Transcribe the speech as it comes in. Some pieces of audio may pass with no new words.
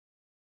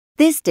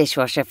This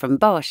dishwasher from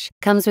Bosch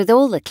comes with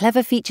all the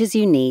clever features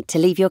you need to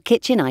leave your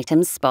kitchen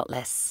items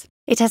spotless.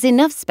 It has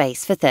enough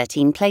space for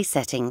 13 place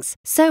settings,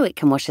 so it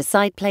can wash a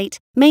side plate,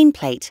 main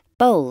plate,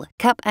 bowl,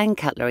 cup and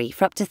cutlery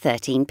for up to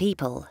 13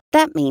 people.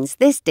 That means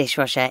this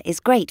dishwasher is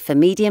great for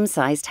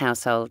medium-sized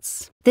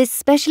households. This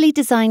specially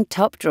designed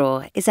top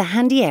drawer is a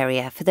handy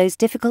area for those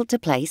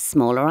difficult-to-place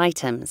smaller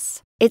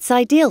items. It's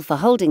ideal for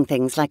holding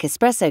things like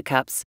espresso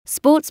cups,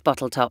 sports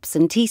bottle tops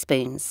and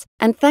teaspoons.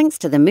 And thanks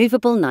to the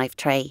movable knife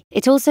tray,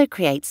 it also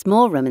creates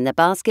more room in the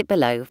basket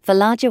below for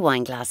larger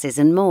wine glasses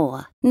and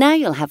more. Now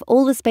you'll have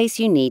all the space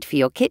you need for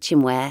your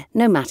kitchenware,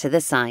 no matter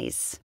the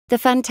size. The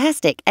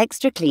fantastic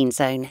Extra Clean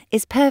Zone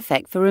is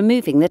perfect for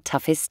removing the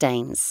toughest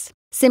stains.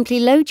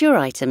 Simply load your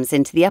items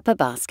into the upper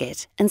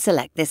basket and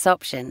select this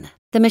option.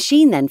 The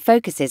machine then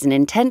focuses an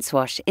intense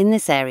wash in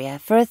this area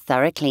for a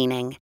thorough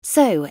cleaning.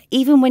 So,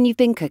 even when you've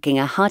been cooking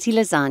a hearty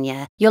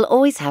lasagna, you'll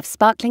always have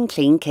sparkling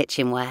clean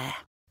kitchenware.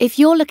 If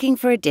you're looking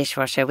for a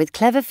dishwasher with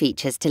clever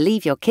features to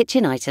leave your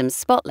kitchen items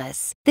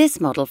spotless, this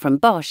model from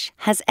Bosch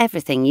has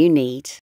everything you need.